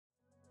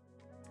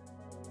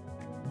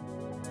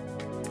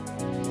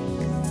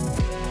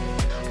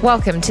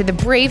Welcome to the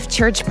Brave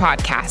Church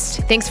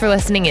Podcast. Thanks for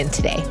listening in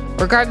today.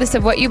 Regardless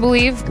of what you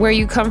believe, where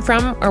you come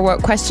from, or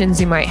what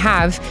questions you might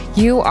have,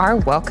 you are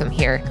welcome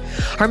here.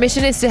 Our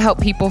mission is to help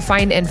people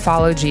find and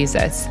follow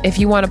Jesus. If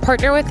you want to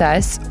partner with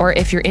us, or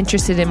if you're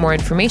interested in more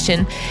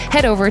information,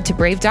 head over to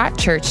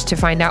brave.church to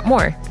find out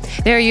more.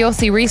 There you'll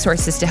see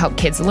resources to help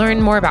kids learn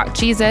more about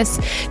Jesus,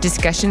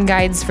 discussion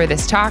guides for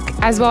this talk,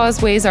 as well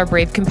as ways our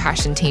Brave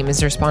Compassion team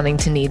is responding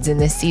to needs in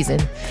this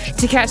season.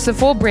 To catch the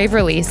full Brave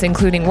release,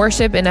 including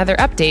worship and other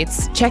updates,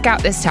 check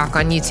out this talk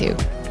on YouTube.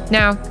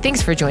 Now,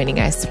 thanks for joining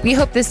us. We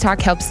hope this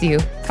talk helps you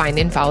find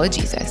and follow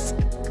Jesus.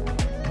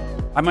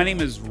 Hi, my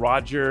name is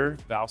Roger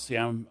Valsey.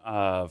 I'm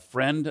a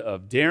friend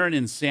of Darren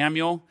and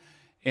Samuel.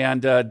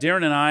 And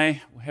Darren and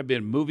I have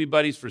been movie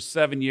buddies for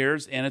 7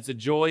 years, and it's a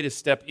joy to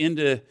step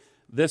into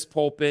this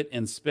pulpit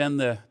and spend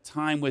the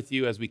time with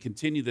you as we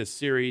continue this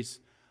series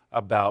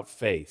about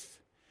faith.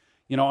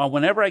 You know,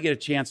 whenever I get a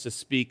chance to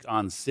speak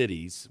on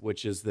cities,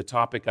 which is the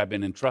topic I've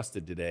been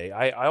entrusted today,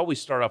 I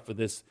always start off with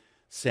this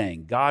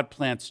saying, God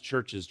plants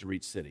churches to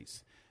reach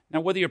cities. Now,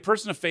 whether you're a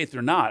person of faith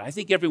or not, I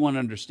think everyone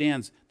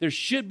understands there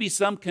should be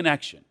some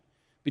connection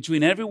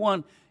between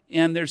everyone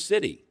and their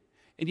city.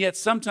 And yet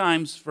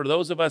sometimes for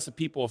those of us,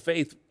 people of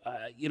faith,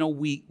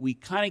 we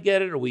kind of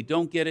get it or we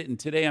don't get it. And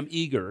today I'm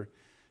eager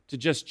to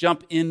just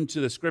jump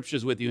into the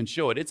scriptures with you and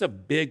show it. It's a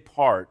big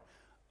part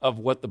of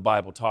what the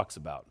Bible talks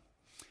about.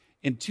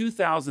 In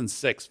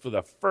 2006, for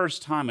the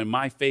first time in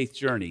my faith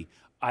journey,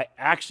 I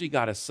actually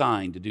got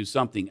assigned to do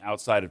something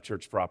outside of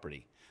church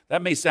property.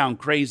 That may sound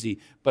crazy,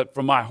 but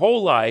for my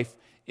whole life,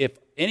 if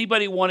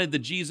anybody wanted the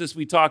Jesus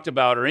we talked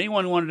about or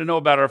anyone wanted to know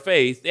about our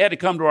faith, they had to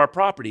come to our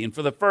property. And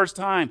for the first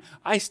time,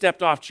 I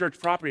stepped off church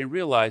property and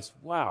realized,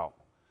 wow,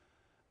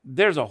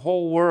 there's a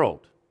whole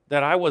world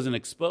that I wasn't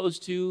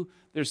exposed to.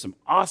 There's some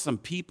awesome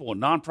people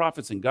and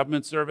nonprofits and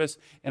government service.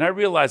 And I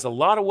realized a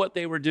lot of what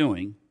they were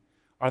doing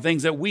are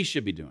things that we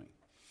should be doing.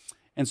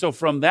 And so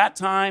from that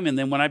time, and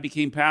then when I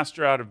became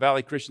pastor out of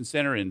Valley Christian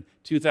Center in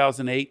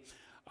 2008,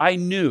 I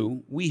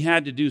knew we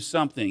had to do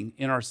something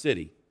in our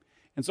city.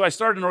 And so I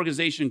started an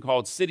organization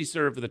called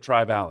CityServe of the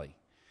Tri-Valley.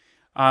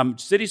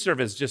 CityServe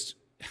is just,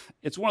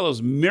 it's one of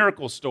those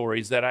miracle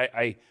stories that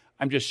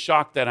I'm just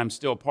shocked that I'm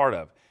still a part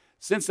of.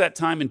 Since that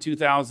time in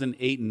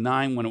 2008 and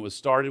 9 when it was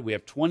started, we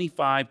have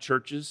 25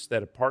 churches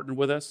that have partnered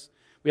with us.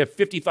 We have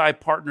 55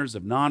 partners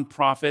of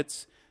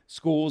nonprofits,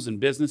 schools, and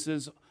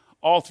businesses.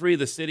 All three of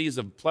the cities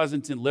of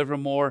Pleasanton,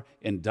 Livermore,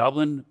 and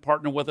Dublin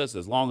partner with us,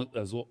 as well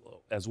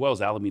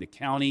as Alameda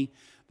County.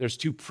 There's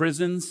 2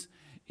 prisons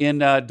in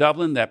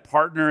Dublin that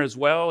partner as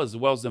well as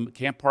the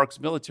Camp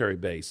Parks military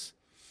base.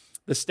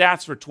 The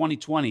stats for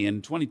 2020,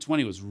 and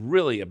 2020 was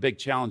really a big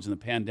challenge in the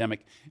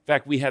pandemic. In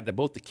fact, we had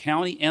both the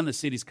county and the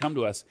cities come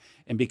to us,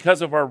 and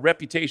because of our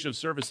reputation of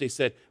service, they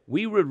said,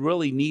 we would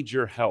really need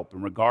your help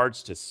in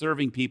regards to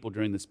serving people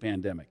during this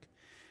pandemic.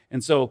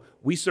 And so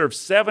we serve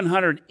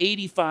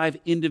 785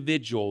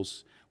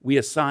 individuals. We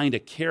assigned a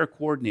care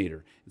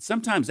coordinator. And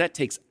sometimes that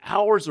takes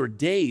hours or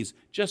days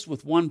just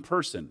with one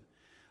person.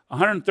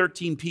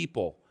 113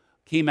 people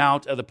came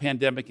out of the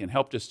pandemic and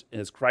helped us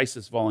as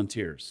crisis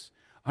volunteers.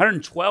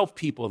 112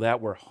 people that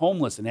were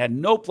homeless and had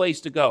no place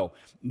to go.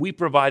 We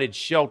provided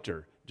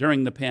shelter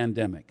during the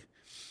pandemic.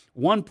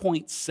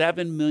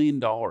 $1.7 million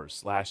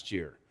last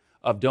year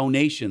of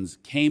donations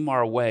came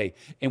our way.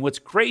 And what's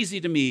crazy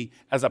to me,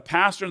 as a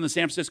pastor in the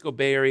San Francisco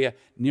Bay Area,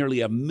 nearly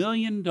 $1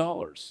 million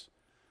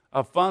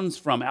of funds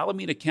from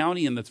Alameda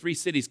County and the 3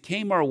 cities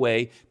came our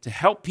way to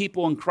help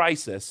people in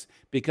crisis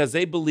because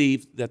they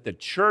believed that the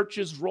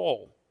church's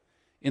role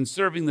in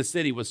serving the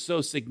city was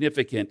so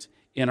significant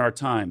in our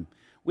time.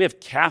 We have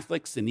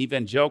Catholics and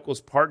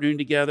evangelicals partnering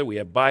together. We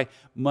have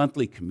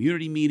bi-monthly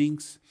community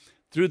meetings.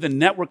 Through the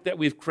network that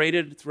we've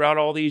created throughout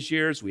all these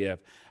years, we have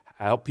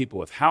help people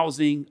with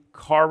housing,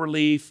 car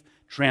relief,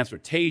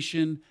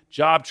 transportation,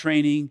 job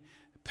training,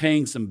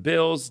 paying some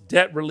bills,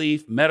 debt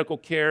relief, medical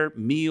care,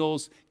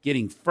 meals,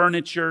 getting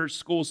furniture,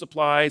 school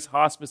supplies,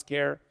 hospice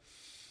care.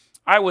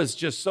 I was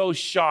just so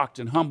shocked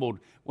and humbled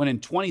when in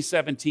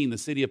 2017, the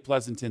city of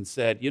Pleasanton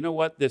said, you know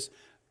what, this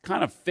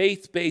kind of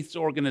faith-based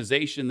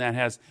organization that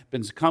has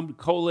been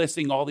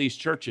coalescing all these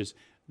churches,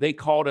 they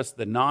called us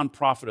the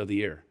nonprofit of the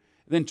year.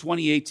 Then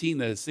 2018,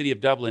 the city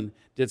of Dublin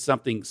did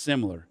something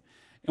similar.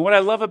 And what I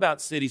love about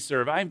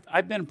CityServe,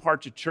 I've been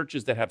part of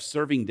churches that have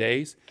serving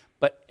days,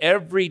 but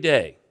every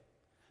day,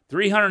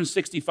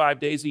 365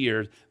 days a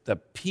year, the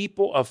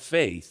people of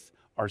faith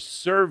are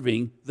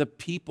serving the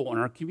people in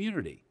our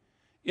community.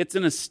 It's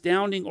an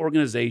astounding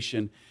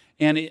organization,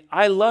 and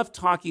I love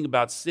talking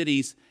about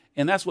cities,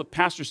 and that's what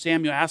Pastor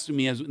Samuel asked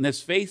me in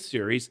this faith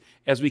series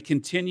as we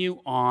continue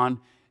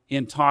on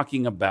in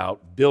talking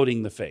about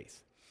building the faith.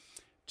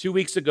 2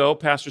 weeks ago,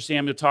 Pastor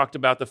Samuel talked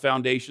about the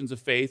foundations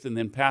of faith, and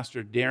then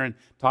Pastor Darren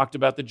talked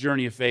about the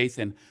journey of faith.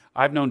 And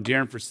I've known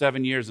Darren for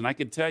 7 years, and I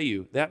can tell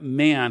you that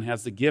man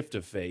has the gift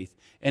of faith,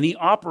 and he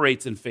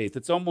operates in faith.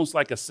 It's almost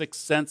like a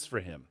sixth sense for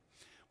him.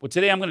 Well,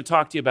 today I'm going to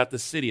talk to you about the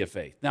city of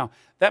faith. Now,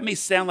 that may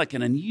sound like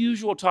an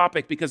unusual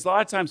topic because a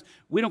lot of times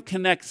we don't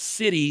connect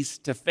cities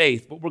to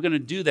faith, but we're going to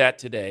do that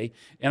today,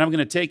 and I'm going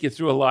to take you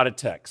through a lot of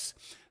texts.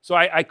 So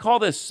I call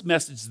this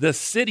message, The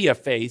City of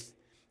Faith.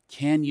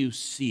 Can you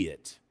see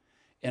it?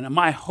 And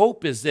my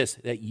hope is this,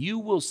 that you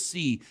will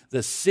see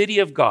the city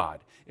of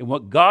God and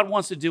what God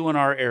wants to do in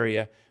our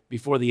area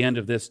before the end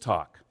of this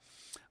talk.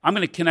 I'm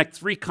going to connect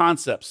three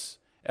concepts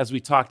as we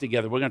talk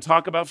together. We're going to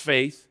talk about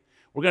faith.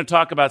 We're going to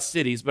talk about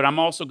cities, but I'm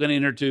also going to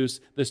introduce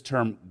this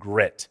term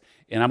grit.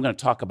 And I'm going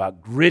to talk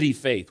about gritty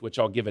faith, which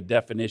I'll give a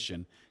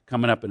definition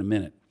coming up in a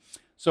minute.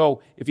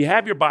 So if you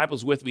have your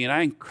Bibles with me, and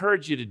I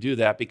encourage you to do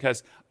that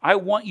because I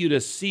want you to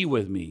see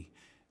with me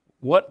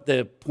what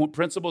the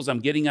principles I'm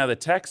getting out of the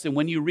text. And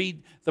when you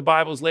read the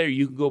Bibles later,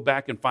 you can go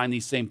back and find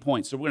these same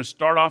points. So we're going to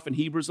start off in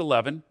Hebrews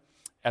 11,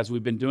 as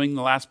we've been doing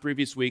the last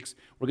previous weeks.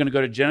 We're going to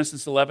go to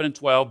Genesis 11 and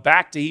 12,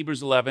 back to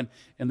Hebrews 11,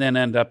 and then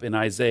end up in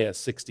Isaiah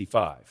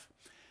 65.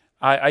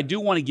 I do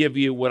want to give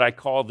you what I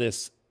call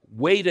this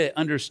way to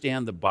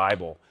understand the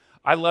Bible.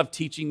 I love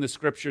teaching the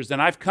scriptures,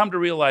 and I've come to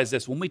realize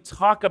this. When we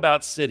talk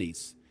about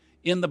cities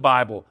in the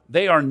Bible,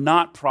 they are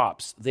not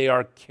props. They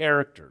are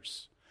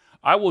characters.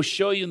 I will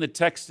show you in the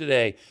text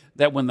today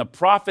that when the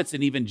prophets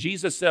and even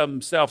Jesus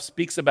himself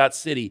speaks about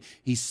city,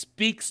 he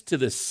speaks to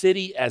the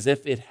city as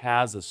if it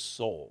has a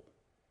soul.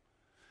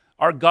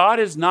 Our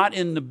God is not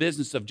in the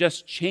business of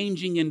just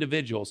changing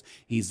individuals.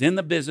 He's in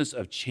the business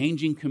of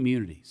changing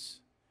communities.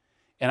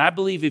 And I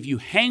believe if you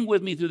hang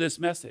with me through this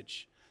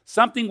message,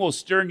 something will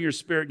stir in your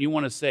spirit and you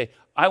want to say,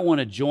 I want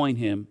to join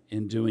him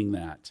in doing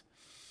that.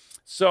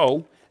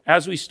 So,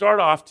 as we start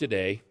off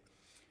today,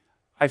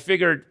 I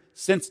figured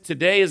since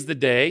today is the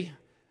day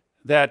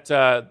that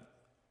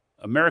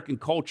American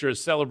culture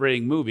is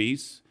celebrating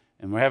movies,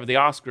 and we're having the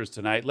Oscars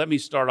tonight, let me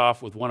start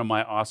off with one of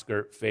my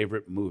Oscar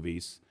favorite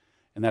movies,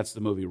 and that's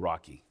the movie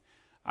Rocky.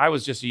 I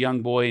was just a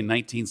young boy in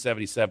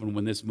 1977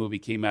 when this movie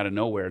came out of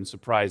nowhere and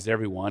surprised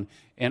everyone.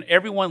 And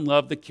everyone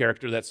loved the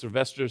character that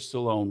Sylvester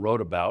Stallone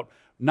wrote about,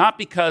 not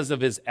because of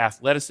his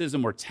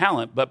athleticism or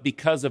talent, but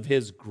because of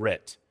his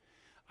grit.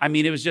 I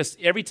mean, it was just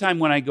every time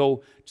when I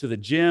go to the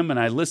gym and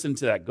I listen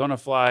to that Gonna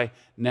Fly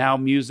Now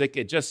music,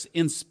 it just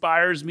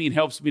inspires me and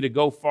helps me to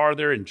go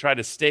farther and try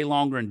to stay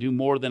longer and do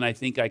more than I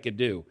think I could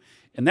do.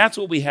 And that's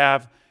what we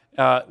have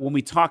when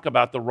we talk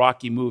about the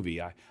Rocky movie.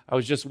 I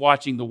was just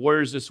watching The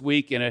Warriors this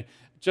week, and it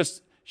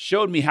just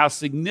showed me how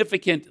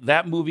significant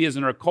that movie is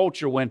in our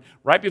culture when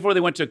right before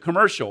they went to a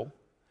commercial,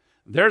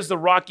 there's the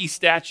Rocky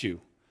statue,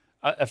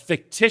 a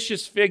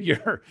fictitious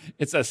figure.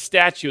 It's a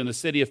statue in the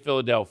city of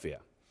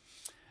Philadelphia.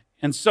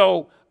 And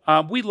so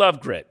we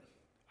love grit.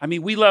 I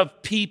mean, we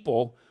love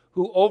people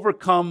who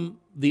overcome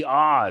the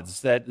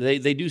odds, that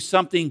they do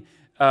something,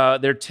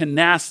 their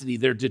tenacity,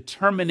 their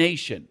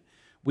determination.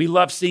 We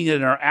love seeing it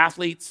in our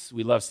athletes.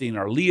 We love seeing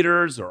our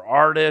leaders or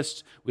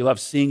artists. We love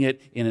seeing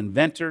it in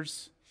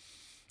inventors.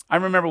 I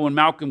remember when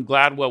Malcolm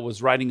Gladwell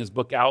was writing his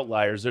book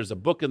Outliers, there's a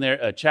book in there,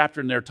 a chapter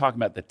in there talking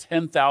about the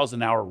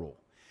 10,000 hour rule.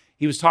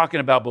 He was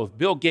talking about both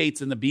Bill Gates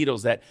and the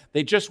Beatles, that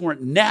they just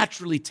weren't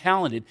naturally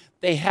talented.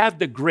 They had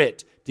the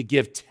grit to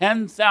give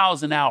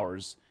 10,000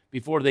 hours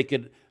before they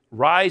could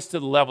rise to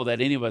the level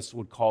that any of us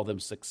would call them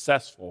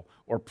successful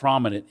or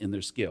prominent in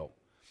their skill.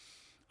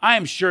 I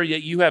am sure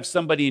that you have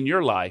somebody in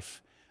your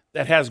life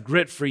that has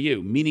grit for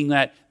you, meaning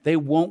that they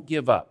won't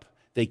give up.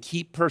 They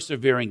keep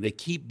persevering. They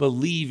keep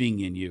believing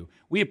in you.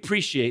 We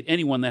appreciate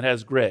anyone that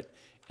has grit.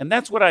 And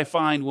that's what I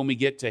find when we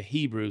get to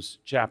Hebrews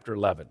chapter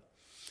 11.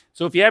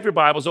 So if you have your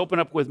Bibles, open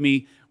up with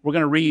me. We're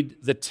going to read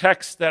the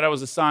text that I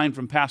was assigned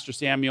from Pastor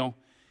Samuel,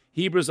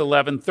 Hebrews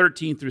 11,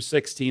 13 through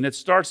 16. It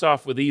starts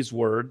off with these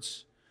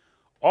words,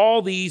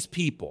 all these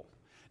people.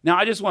 Now,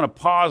 I just want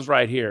to pause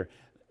right here.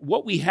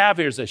 What we have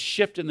here is a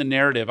shift in the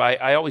narrative.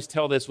 I always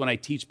tell this when I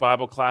teach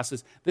Bible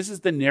classes. This is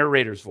the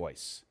narrator's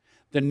voice.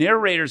 The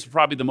narrator is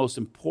probably the most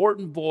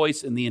important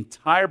voice in the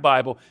entire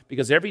Bible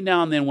because every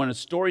now and then when a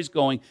story's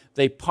going,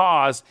 they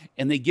pause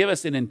and they give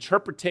us an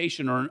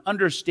interpretation or an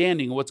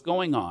understanding of what's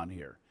going on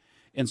here.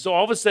 And so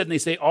all of a sudden they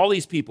say, all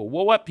these people.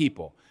 Well, what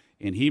people?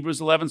 In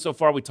Hebrews 11 so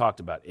far, we talked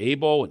about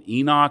Abel and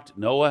Enoch,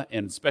 Noah,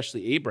 and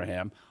especially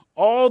Abraham.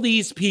 All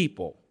these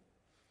people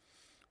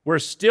were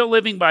still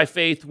living by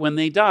faith when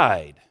they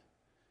died.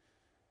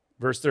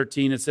 Verse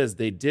 13, it says,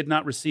 they did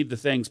not receive the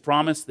things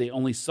promised. They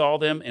only saw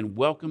them and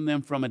welcomed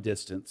them from a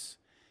distance.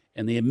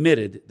 And they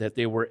admitted that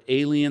they were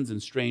aliens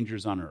and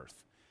strangers on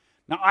earth.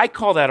 Now, I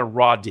call that a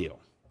raw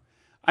deal.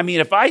 I mean,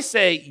 if I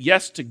say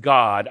yes to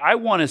God, I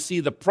want to see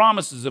the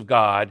promises of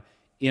God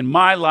in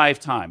my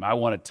lifetime. I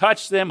want to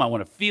touch them. I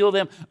want to feel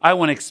them. I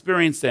want to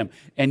experience them.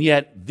 And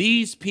yet,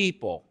 these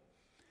people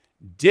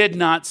did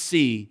not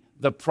see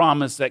the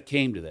promise that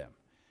came to them.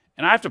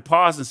 And I have to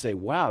pause and say,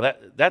 wow,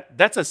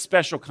 that's a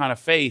special kind of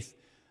faith.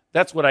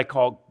 That's what I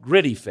call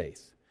gritty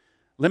faith.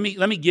 Let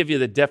me give you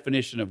the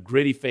definition of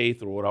gritty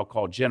faith, or what I'll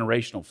call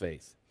generational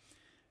faith.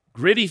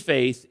 Gritty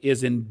faith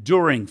is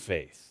enduring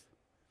faith,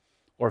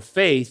 or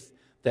faith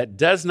that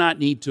does not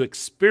need to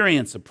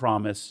experience a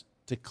promise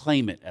to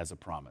claim it as a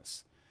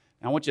promise.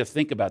 Now, I want you to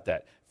think about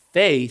that.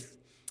 Faith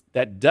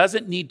that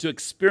doesn't need to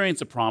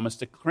experience a promise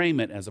to claim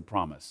it as a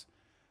promise.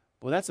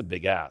 Well, that's a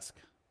big ask.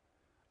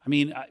 I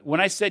mean,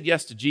 when I said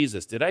yes to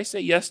Jesus, did I say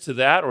yes to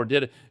that, or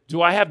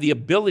do I have the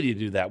ability to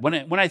do that? When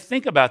I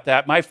think about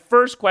that, my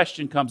first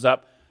question comes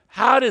up,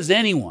 how does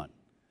anyone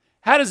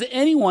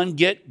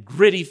get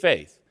gritty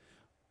faith?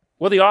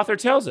 Well, the author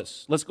tells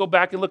us. Let's go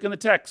back and look in the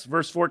text,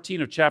 verse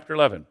 14 of chapter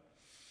 11.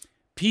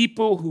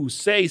 People who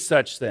say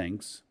such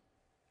things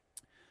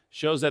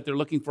shows that they're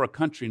looking for a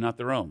country not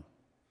their own.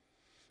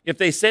 If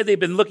they said they'd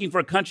been looking for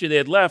a country they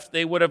had left,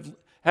 they would have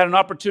had an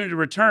opportunity to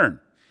return.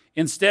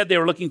 Instead, they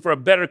were looking for a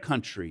better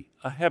country,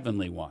 a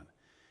heavenly one.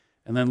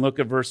 And then look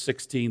at verse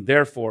 16.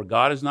 Therefore,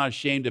 God is not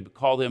ashamed to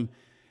call him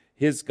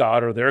his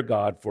God or their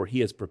God, for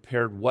he has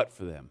prepared what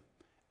for them?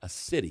 A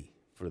city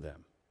for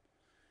them.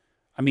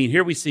 I mean,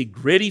 here we see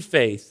gritty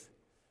faith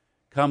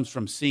comes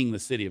from seeing the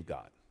city of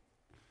God.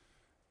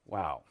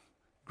 Wow.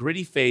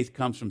 Gritty faith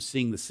comes from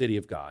seeing the city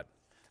of God.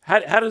 How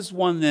does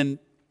one then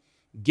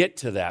get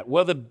to that?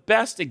 Well, the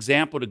best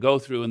example to go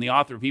through, and the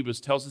author of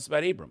Hebrews tells us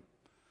about Abram,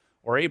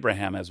 or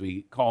Abraham as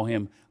we call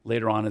him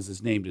later on as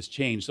his name is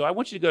changed. So I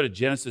want you to go to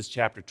Genesis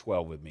chapter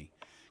 12 with me,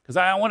 because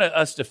I want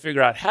us to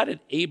figure out, how did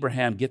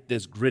Abraham get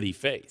this gritty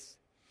faith?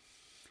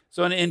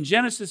 So in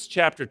Genesis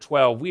chapter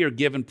 12, we are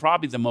given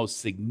probably the most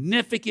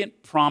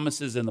significant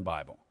promises in the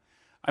Bible.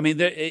 I mean,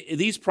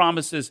 these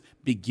promises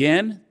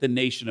begin the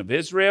nation of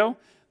Israel.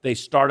 They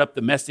start up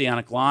the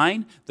Messianic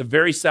line. The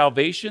very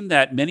salvation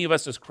that many of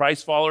us as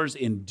Christ followers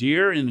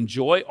endear and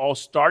enjoy all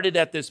started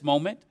at this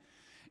moment.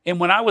 And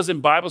when I was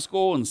in Bible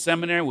school and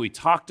seminary, we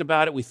talked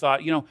about it. We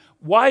thought,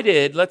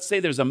 let's say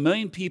there's 1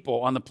 million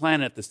people on the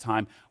planet at this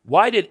time.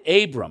 Why did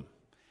Abram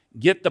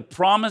get the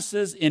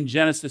promises in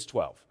Genesis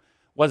 12?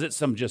 Was it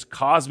some just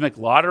cosmic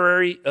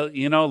lottery,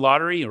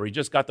 or he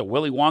just got the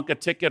Willy Wonka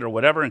ticket or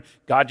whatever, and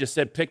God just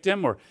said picked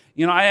him? Or,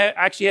 I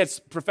actually had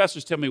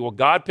professors tell me, well,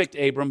 God picked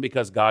Abram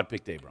because God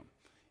picked Abram.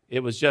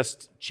 It was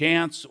just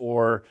chance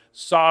or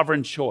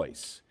sovereign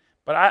choice.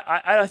 But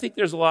I think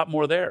there's a lot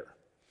more there.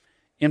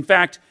 In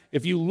fact,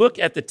 if you look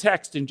at the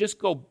text and just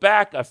go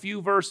back a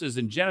few verses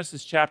in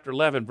Genesis chapter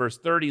 11, verse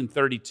 30 and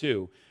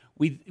 32,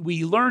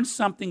 we learn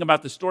something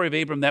about the story of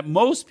Abram that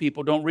most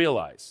people don't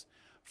realize.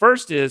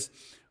 First is,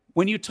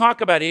 when you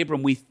talk about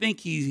Abram, we think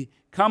he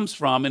comes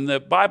from, and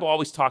the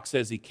Bible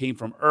says he came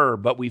from Ur,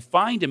 but we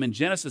find him in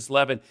Genesis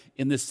 11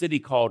 in this city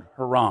called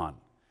Haran.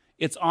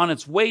 It's on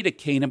its way to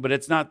Canaan, but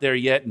it's not there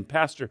yet, and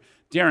Pastor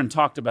Darren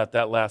talked about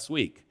that last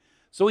week.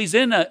 So he's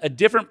in a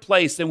different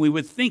place than we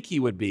would think he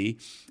would be,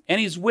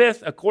 and he's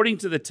with, according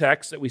to the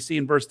text that we see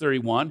in verse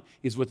 31,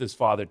 he's with his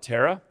father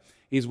Terah,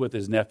 he's with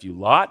his nephew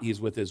Lot,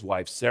 he's with his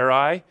wife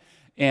Sarai,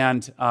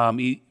 and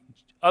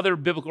other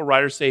biblical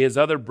writers say his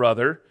other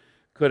brother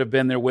could have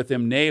been there with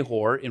him,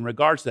 Nahor, in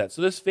regards to that.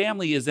 So this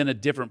family is in a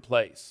different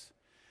place.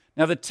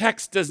 Now, the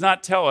text does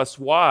not tell us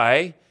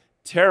why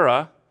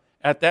Terah,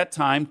 at that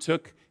time,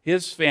 took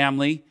his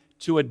family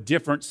to a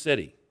different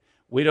city.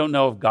 We don't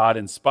know if God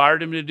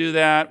inspired him to do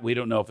that. We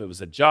don't know if it was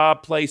a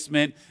job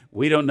placement.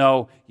 We don't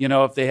know,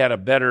 if they had a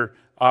better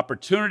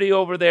opportunity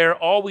over there.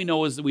 All we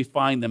know is that we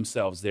find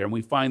themselves there, and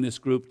we find this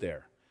group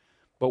there.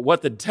 But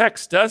what the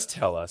text does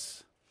tell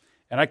us,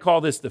 and I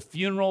call this the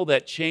funeral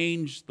that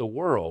changed the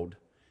world,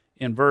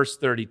 in verse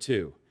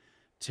 32,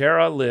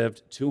 Terah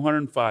lived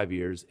 205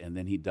 years, and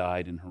then he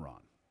died in Haran.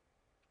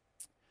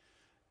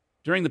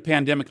 During the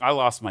pandemic, I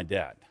lost my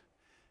dad.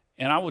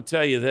 And I will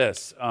tell you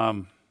this,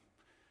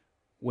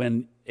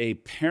 when a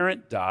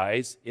parent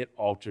dies, it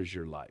alters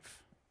your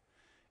life.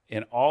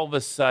 And all of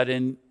a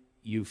sudden,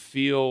 you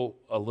feel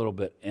a little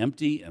bit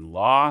empty and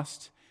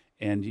lost,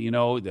 and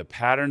the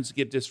patterns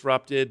get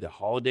disrupted, the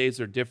holidays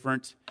are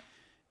different.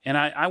 And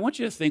I want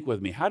you to think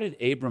with me, how did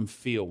Abram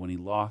feel when he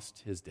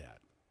lost his dad?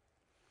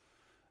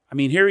 I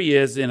mean, here he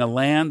is in a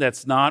land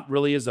that's not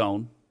really his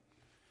own.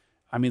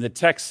 I mean, the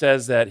text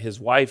says that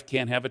his wife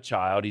can't have a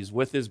child. He's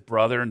with his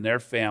brother and their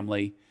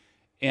family.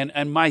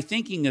 And my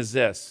thinking is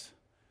this.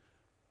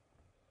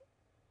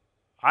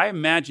 I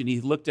imagine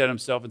he looked at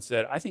himself and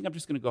said, I think I'm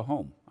just going to go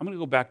home. I'm going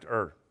to go back to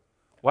Ur.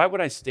 Why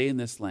would I stay in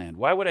this land?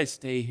 Why would I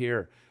stay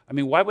here? I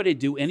mean, why would I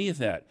do any of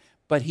that?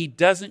 But he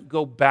doesn't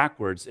go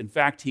backwards. In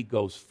fact, he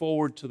goes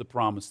forward to the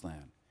promised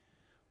land.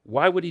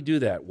 Why would he do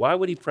that? Why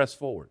would he press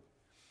forward?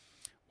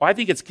 Well, I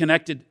think it's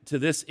connected to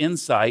this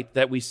insight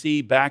that we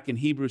see back in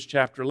Hebrews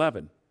chapter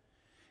 11.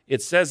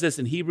 It says this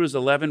in Hebrews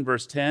 11,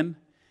 verse 10,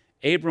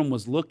 Abram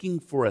was looking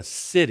for a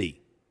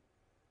city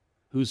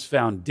whose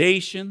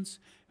foundations,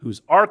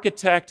 whose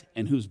architect,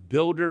 and whose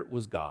builder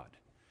was God.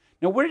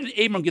 Now, where did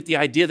Abram get the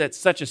idea that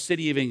such a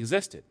city even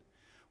existed?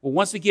 Well,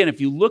 once again, if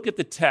you look at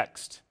the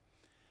text,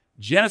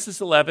 Genesis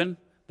 11,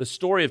 the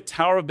story of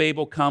Tower of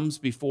Babel comes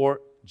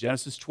before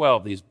Genesis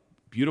 12, these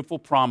beautiful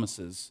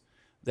promises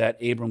that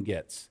Abram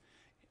gets.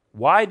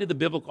 Why did the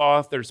biblical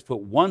authors put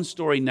one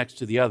story next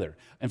to the other?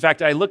 In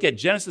fact, I look at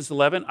Genesis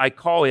 11, I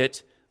call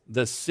it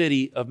the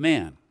city of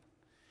man.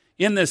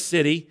 In this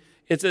city,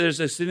 there's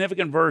a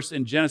significant verse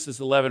in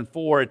Genesis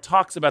 11:4. It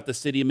talks about the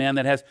city of man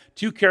that has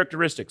two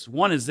characteristics.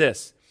 One is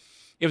this.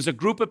 It was a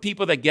group of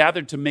people that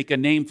gathered to make a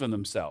name for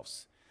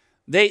themselves.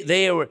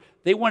 They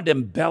wanted to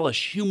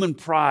embellish human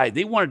pride.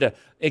 They wanted to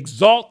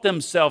exalt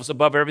themselves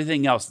above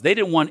everything else. They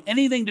didn't want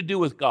anything to do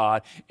with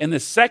God. And the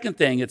second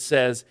thing it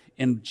says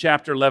in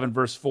chapter 11,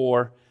 verse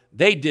 4,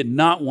 they did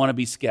not want to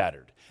be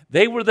scattered.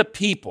 They were the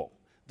people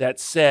that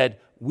said,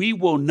 we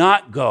will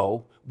not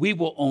go, we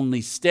will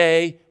only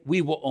stay,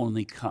 we will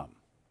only come.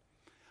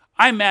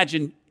 I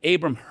imagine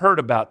Abram heard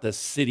about this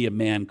city of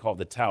man called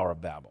the Tower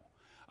of Babel.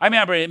 I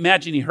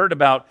imagine he heard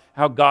about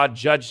how God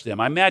judged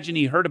them. I imagine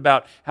he heard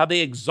about how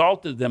they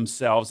exalted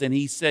themselves, and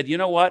he said, you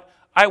know what?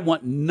 I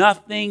want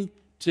nothing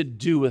to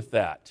do with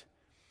that.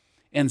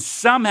 And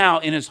somehow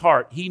in his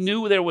heart, he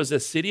knew there was a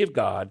city of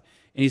God,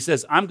 and he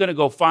says, I'm going to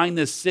go find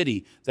this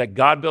city that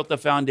God built the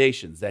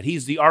foundations, that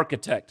he's the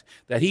architect,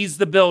 that he's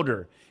the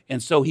builder.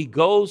 And so he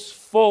goes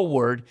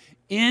forward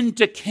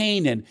into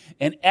Canaan,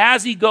 and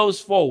as he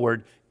goes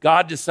forward,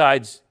 God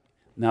decides,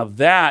 now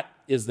that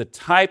is the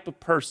type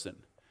of person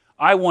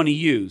I want to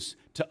use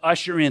to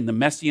usher in the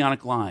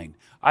Messianic line.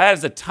 That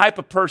is the type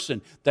of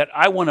person that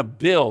I want to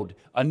build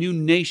a new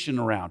nation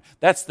around.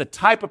 That's the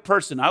type of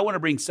person I want to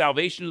bring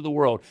salvation to the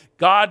world.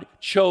 God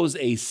chose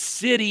a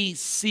city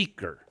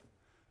seeker.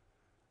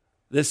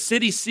 The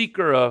city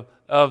seeker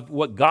of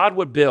what God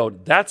would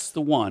build, that's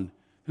the one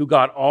who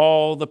got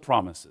all the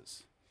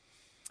promises.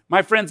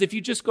 My friends, if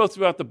you just go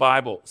throughout the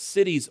Bible,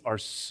 cities are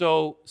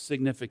so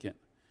significant.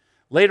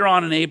 Later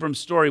on in Abram's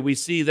story, we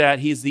see that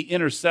he's the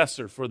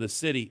intercessor for the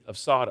city of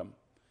Sodom.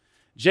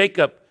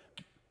 Jacob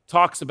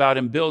talks about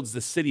and builds the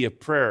city of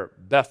prayer,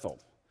 Bethel.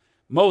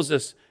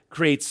 Moses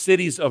creates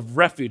cities of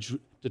refuge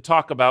to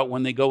talk about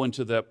when they go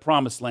into the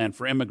promised land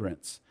for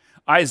immigrants.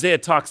 Isaiah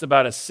talks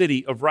about a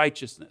city of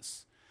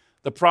righteousness.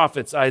 The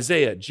prophets,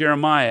 Isaiah,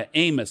 Jeremiah,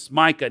 Amos,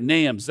 Micah,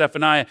 Nahum,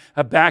 Zephaniah,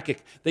 Habakkuk,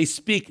 they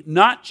speak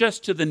not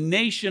just to the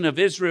nation of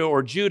Israel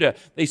or Judah,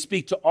 they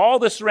speak to all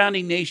the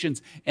surrounding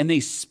nations, and they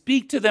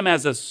speak to them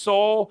as a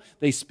soul.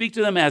 They speak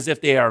to them as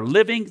if they are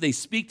living. They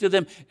speak to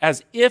them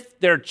as if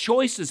their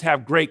choices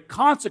have great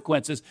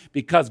consequences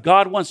because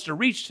God wants to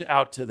reach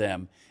out to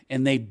them,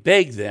 and they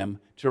beg them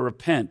to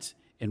repent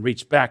and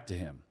reach back to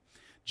him.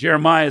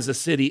 Jeremiah is a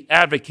city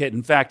advocate.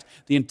 In fact,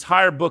 the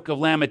entire book of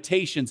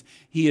Lamentations,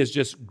 he is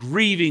just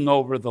grieving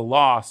over the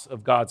loss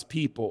of God's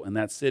people in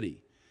that city.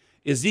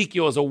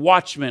 Ezekiel is a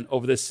watchman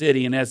over the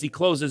city, and as he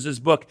closes his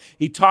book,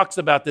 he talks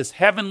about this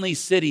heavenly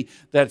city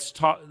that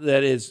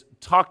is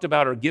talked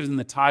about or given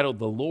the title,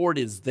 "The Lord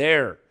is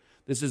there."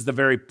 This is the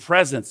very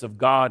presence of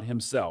God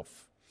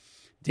himself.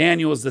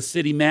 Daniel is the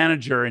city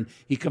manager, and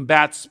he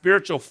combats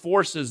spiritual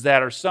forces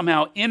that are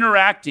somehow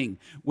interacting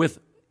with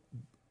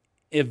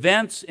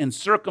events and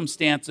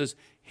circumstances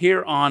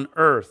here on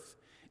earth.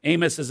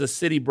 Amos is a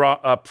city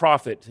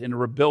prophet and a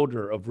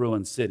rebuilder of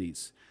ruined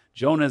cities.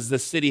 Jonah is the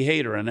city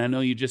hater, and I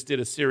know you just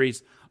did a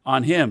series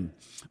on him.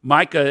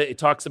 Micah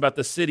talks about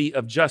the city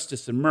of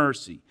justice and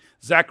mercy.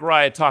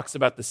 Zechariah talks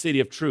about the city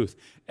of truth.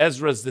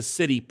 Ezra is the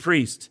city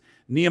priest.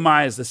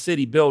 Nehemiah is the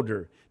city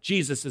builder.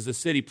 Jesus is the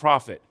city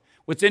prophet.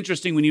 What's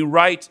interesting, when you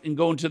write and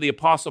go into the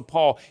Apostle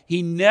Paul,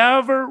 he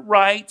never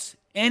writes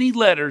any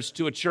letters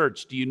to a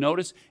church. Do you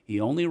notice? He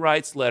only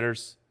writes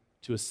letters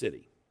to a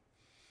city.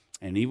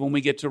 And even when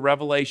we get to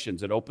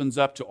Revelations, it opens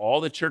up to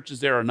all the churches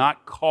there are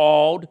not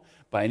called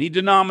by any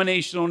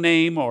denominational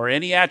name or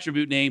any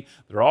attribute name.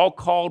 They're all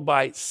called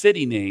by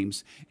city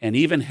names. And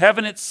even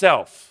heaven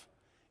itself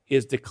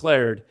is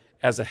declared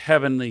as a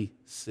heavenly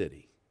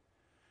city.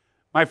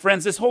 My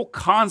friends, this whole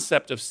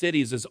concept of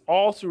cities is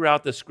all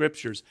throughout the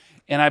scriptures.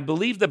 And I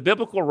believe the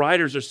biblical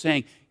writers are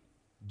saying,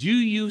 do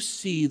you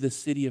see the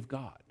city of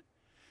God?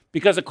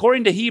 Because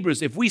according to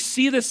Hebrews, if we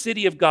see the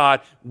city of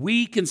God,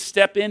 we can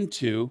step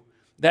into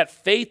that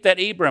faith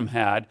that Abram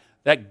had,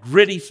 that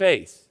gritty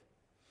faith.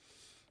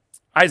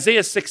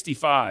 Isaiah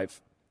 65.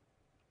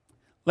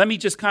 Let me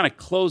just kind of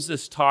close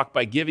this talk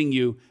by giving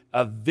you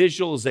a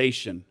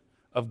visualization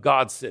of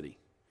God's city.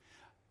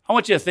 I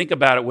want you to think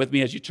about it with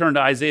me as you turn to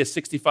Isaiah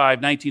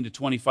 65, 19 to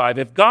 25.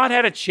 If God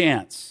had a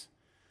chance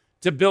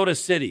to build a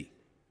city,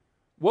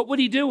 what would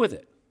he do with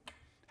it?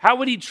 How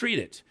would he treat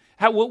it?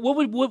 What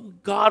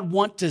would God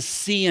want to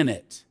see in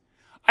it?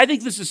 I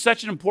think this is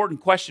such an important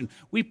question.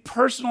 We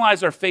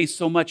personalize our faith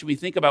so much, and we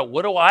think about,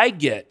 what do I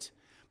get?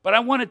 But I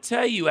want to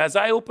tell you, as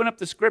I open up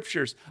the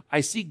scriptures,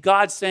 I see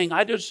God saying,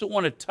 I just don't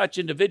want to touch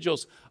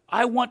individuals.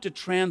 I want to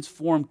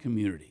transform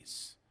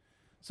communities.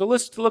 So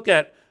let's look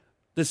at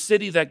the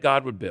city that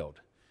God would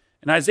build.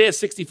 In Isaiah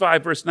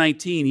 65, verse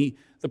 19,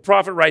 the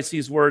prophet writes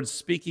these words,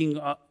 speaking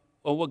of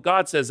what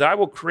God says, I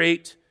will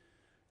create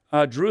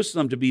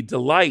Jerusalem to be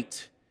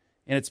delight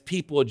and its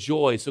people a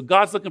joy. So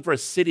God's looking for a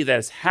city that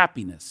has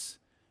happiness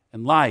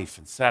and life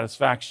and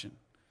satisfaction.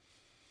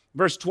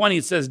 Verse 20,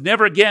 it says,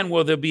 never again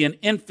will there be an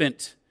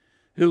infant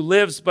who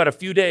lives but a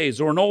few days,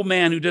 or an old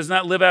man who does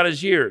not live out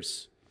his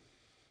years.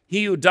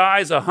 He who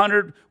dies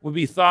 100 will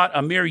be thought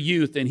a mere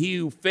youth, and he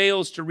who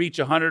fails to reach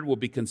 100 will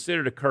be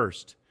considered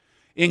accursed.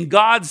 In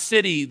God's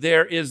city,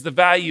 there is the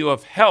value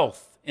of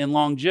health and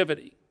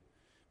longevity.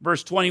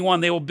 Verse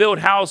 21, they will build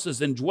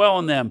houses and dwell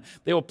in them.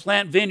 They will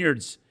plant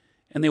vineyards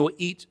and they will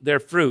eat their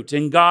fruit.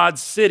 In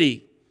God's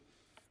city,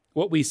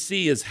 what we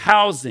see is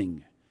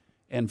housing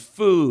and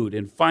food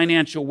and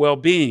financial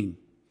well-being.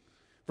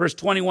 Verse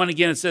 21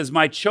 again, it says,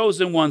 my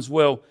chosen ones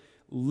will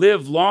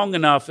live long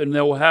enough and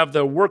they will have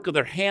the work of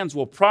their hands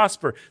will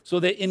prosper. So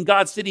that in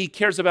God's city, he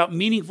cares about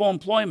meaningful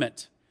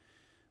employment.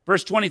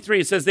 Verse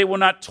 23, it says, they will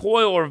not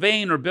toil or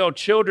vain or build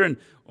children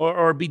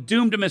or be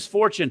doomed to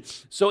misfortune.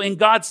 So in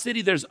God's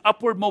city, there's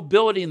upward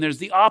mobility and there's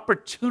the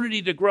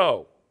opportunity to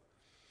grow.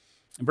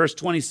 In verse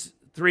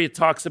 23, it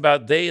talks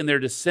about they and their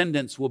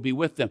descendants will be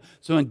with them.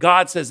 So when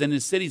God says in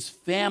his city's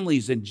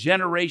families and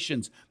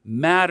generations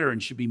matter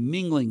and should be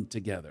mingling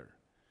together.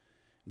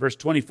 Verse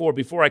 24,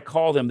 before I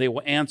call them, they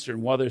will answer.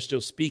 And while they're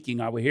still speaking,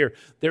 I will hear.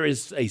 There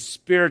is a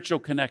spiritual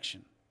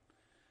connection.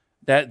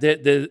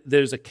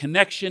 There's a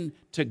connection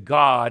to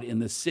God in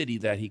the city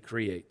that he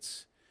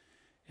creates.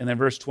 And then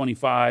verse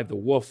 25, the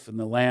wolf and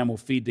the lamb will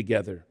feed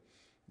together.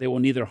 They will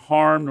neither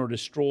harm nor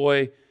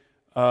destroy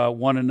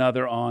one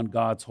another on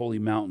God's holy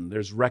mountain.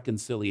 There's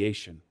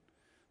reconciliation.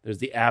 There's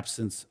the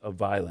absence of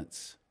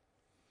violence.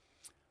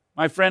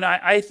 My friend,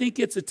 I think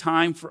it's a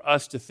time for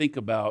us to think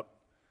about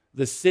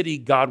the city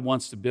God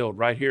wants to build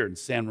right here in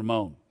San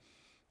Ramon,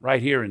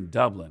 right here in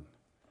Dublin.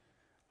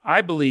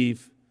 I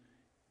believe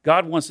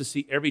God wants to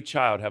see every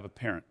child have a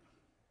parent,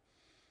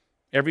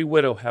 every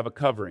widow have a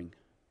covering,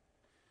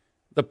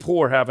 the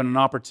poor having an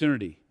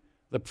opportunity,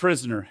 the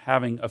prisoner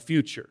having a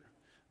future,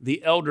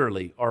 the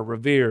elderly are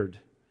revered,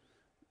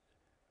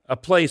 a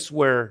place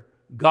where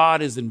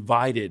God is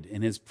invited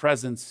and his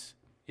presence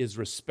is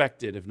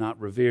respected, if not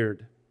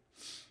revered.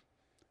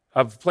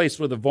 A place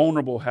where the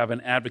vulnerable have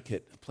an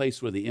advocate, a place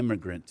where the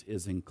immigrant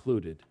is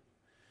included.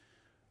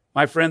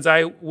 My friends,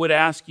 I would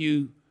ask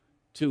you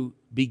to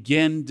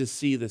begin to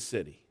see the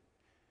city.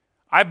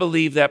 I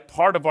believe that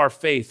part of our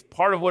faith,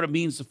 part of what it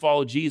means to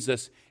follow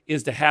Jesus,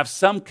 is to have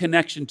some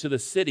connection to the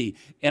city.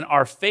 And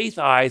our faith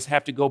eyes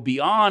have to go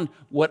beyond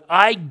what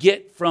I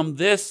get from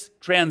this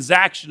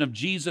transaction of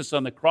Jesus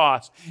on the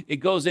cross. It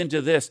goes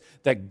into this,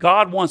 that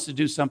God wants to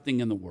do something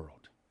in the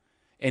world.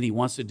 And he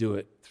wants to do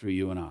it through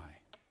you and I.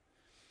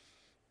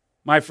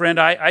 My friend,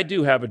 I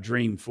do have a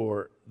dream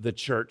for the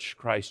church,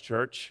 Christ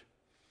Church.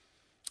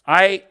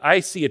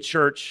 I see a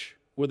church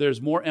where there's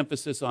more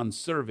emphasis on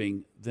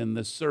serving than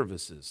the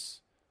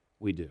services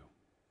we do.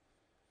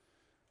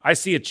 I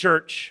see a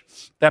church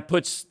that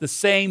puts the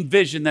same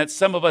vision that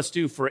some of us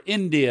do for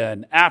India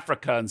and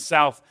Africa and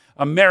South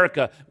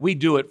America. We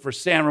do it for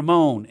San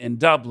Ramon and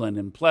Dublin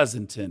and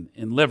Pleasanton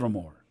and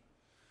Livermore.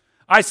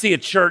 I see a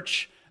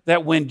church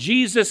that when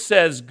Jesus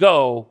says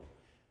go,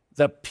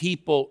 the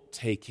people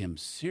take him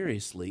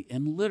seriously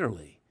and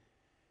literally.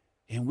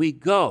 And we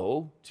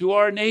go to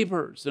our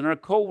neighbors and our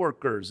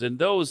coworkers and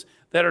those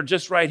that are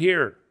just right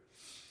here.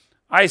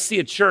 I see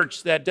a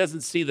church that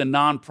doesn't see the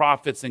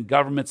nonprofits and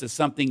governments as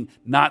something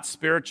not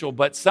spiritual,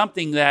 but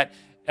something that,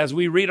 as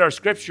we read our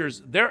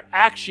scriptures, they're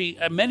actually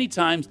many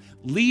times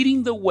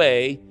leading the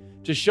way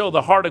to show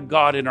the heart of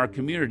God in our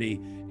community.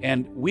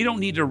 And we don't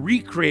need to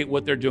recreate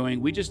what they're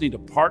doing. We just need to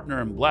partner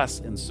and bless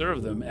and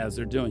serve them as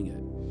they're doing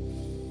it.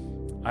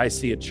 I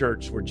see a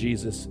church where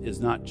Jesus is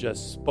not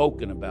just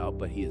spoken about,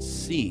 but he is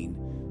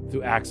seen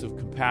through acts of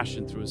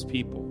compassion through his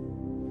people.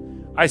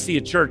 I see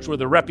a church where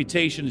the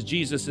reputation of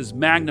Jesus is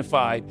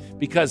magnified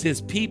because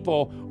his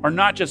people are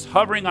not just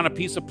hovering on a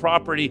piece of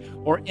property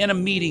or in a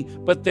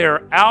meeting, but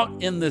they're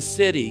out in the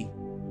city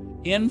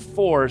in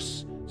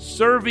force,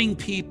 serving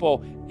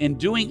people and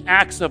doing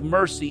acts of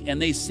mercy.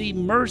 And they see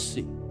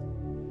mercy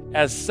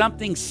as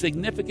something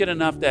significant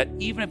enough that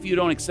even if you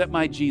don't accept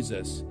my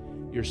Jesus,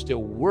 you're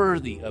still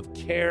worthy of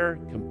care,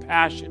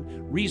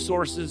 compassion,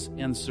 resources,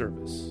 and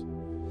service.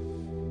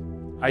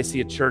 I see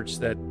a church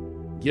that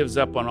gives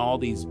up on all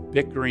these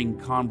bickering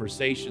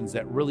conversations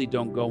that really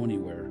don't go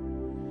anywhere,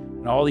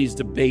 and all these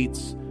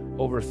debates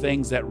over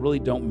things that really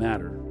don't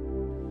matter.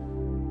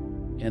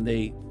 And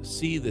they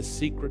see the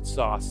secret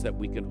sauce that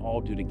we can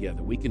all do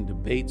together. We can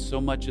debate so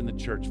much in the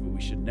church, but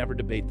we should never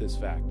debate this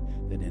fact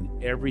that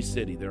in every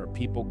city there are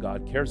people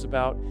God cares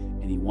about,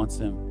 and he wants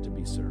them to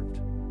be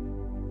served.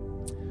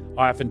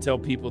 I often tell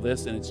people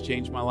this, and it's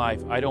changed my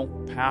life. I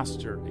don't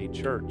pastor a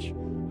church.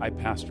 I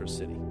pastor a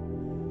city.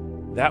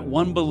 That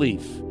one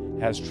belief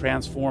has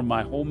transformed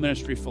my whole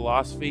ministry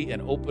philosophy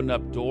and opened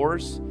up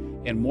doors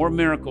and more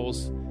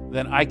miracles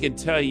than I can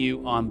tell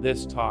you on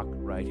this talk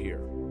right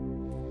here.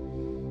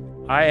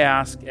 I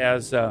ask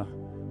as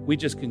we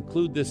just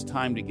conclude this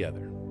time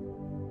together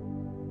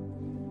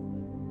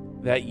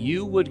that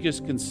you would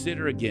just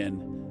consider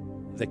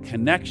again the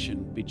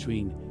connection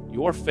between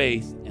your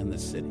faith and the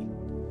city.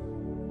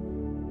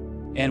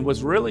 And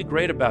what's really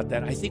great about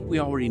that, I think we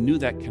already knew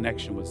that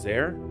connection was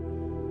there.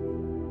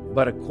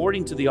 But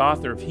according to the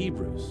author of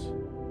Hebrews,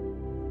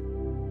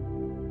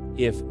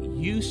 if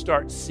you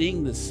start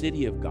seeing the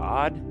city of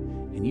God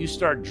and you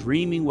start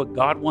dreaming what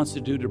God wants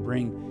to do to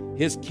bring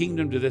his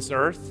kingdom to this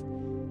earth,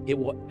 it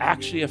will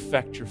actually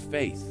affect your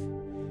faith.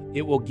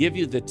 It will give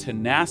you the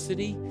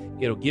tenacity.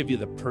 It'll give you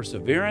the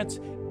perseverance.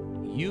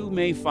 you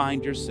may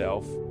find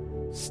yourself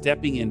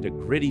stepping into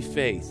gritty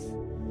faith,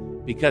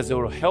 because it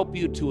will help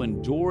you to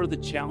endure the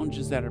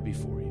challenges that are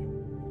before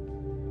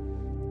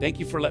you. Thank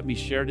you for letting me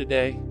share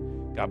today.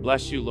 God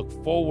bless you. Look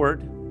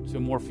forward to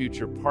more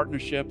future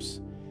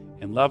partnerships,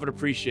 and love and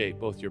appreciate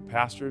both your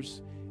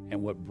pastors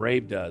and what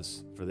Brave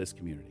does for this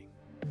community.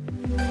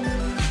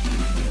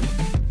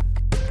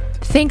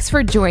 Thanks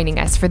for joining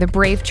us for the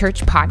Brave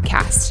Church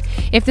podcast.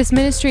 If this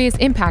ministry is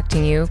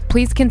impacting you,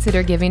 please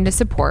consider giving to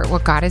support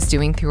what God is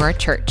doing through our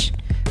church.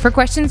 For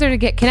questions or to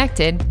get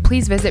connected,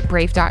 please visit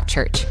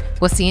brave.church.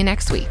 We'll see you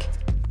next week.